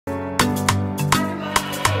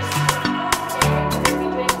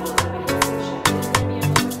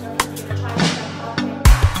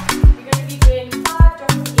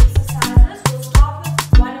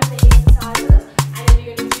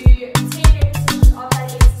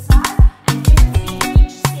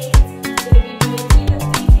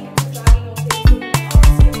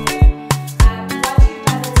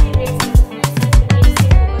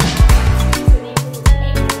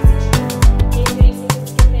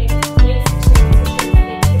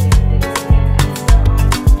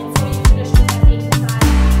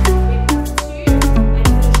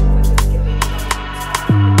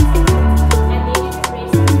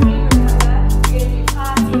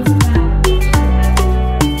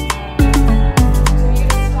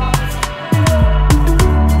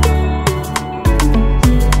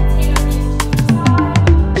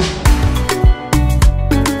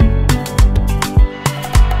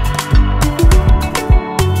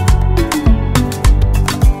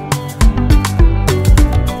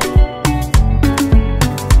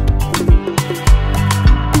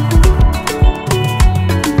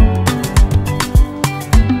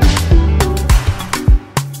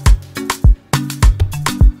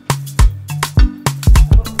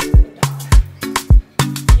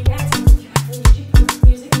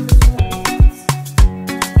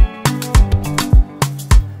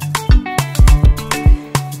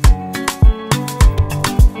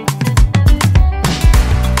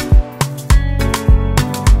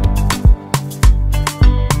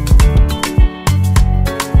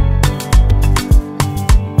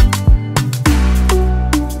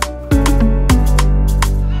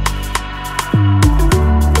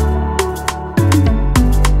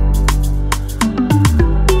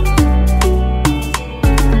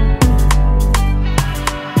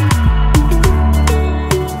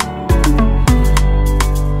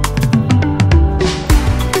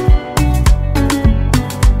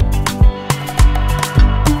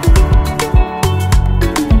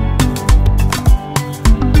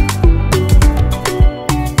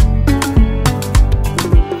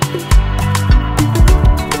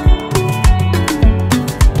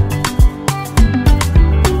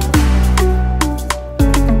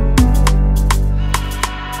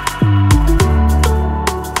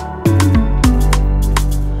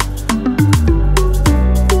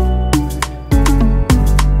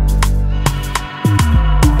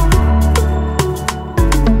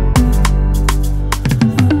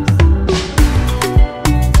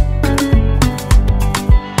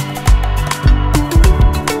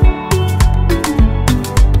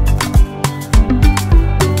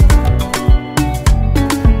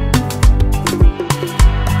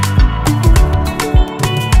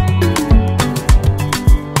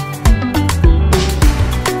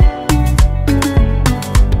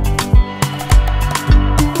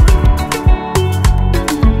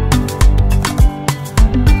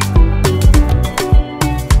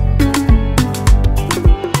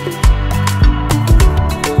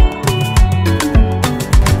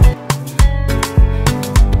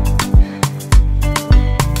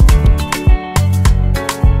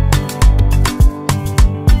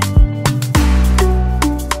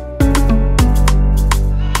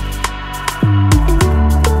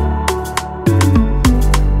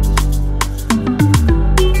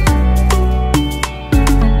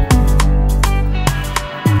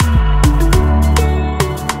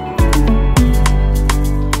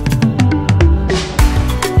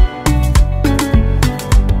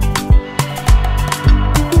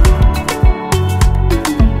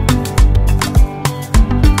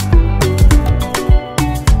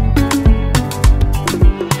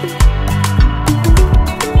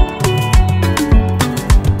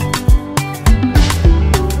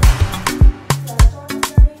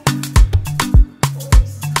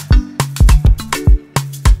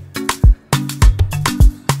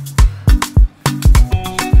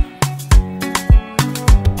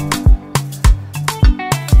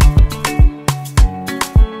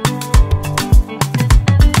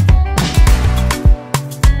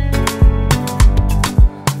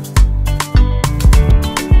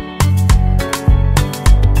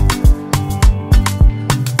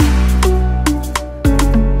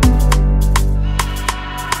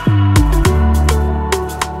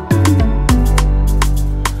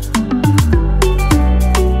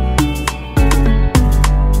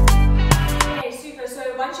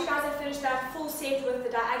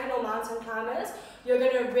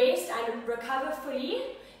recover fully.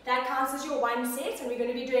 That counts as your 1 set, and we're going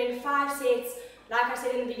to be doing 5 sets, like I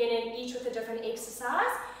said in the beginning, each with a different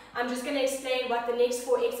exercise. I'm just going to explain what the next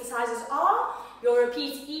 4 exercises are. You'll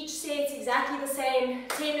repeat each set exactly the same,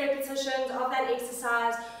 10 repetitions of that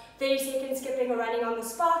exercise, 30 seconds skipping or running on the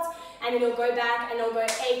spot, and then you'll go back and you'll go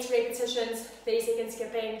 8 repetitions, 30 seconds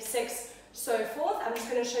skipping, 6, so forth. I'm just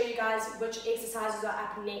going to show you guys which exercises are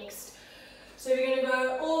up next. So we're going to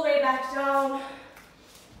go all the way back down.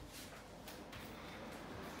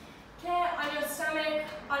 Okay, on your stomach,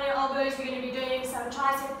 on your elbows, we're going to be doing some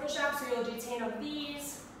tricep push-ups, so you'll do 10 of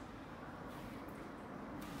these.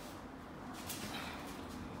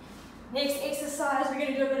 Next exercise, we're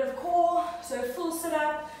going to do a bit of core, so full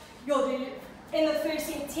sit-up. You'll do, in the first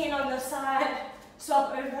set, 10 on this side,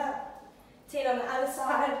 swap over, 10 on the other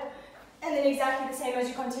side, and then exactly the same as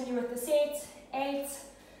you continue with the set, 8,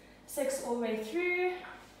 6 all the way through.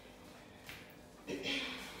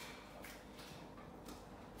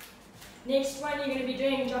 Next one, you're going to be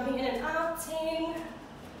doing jumping in and out, 10.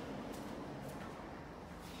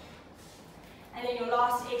 And then your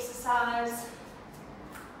last exercise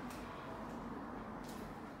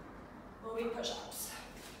will be push-ups.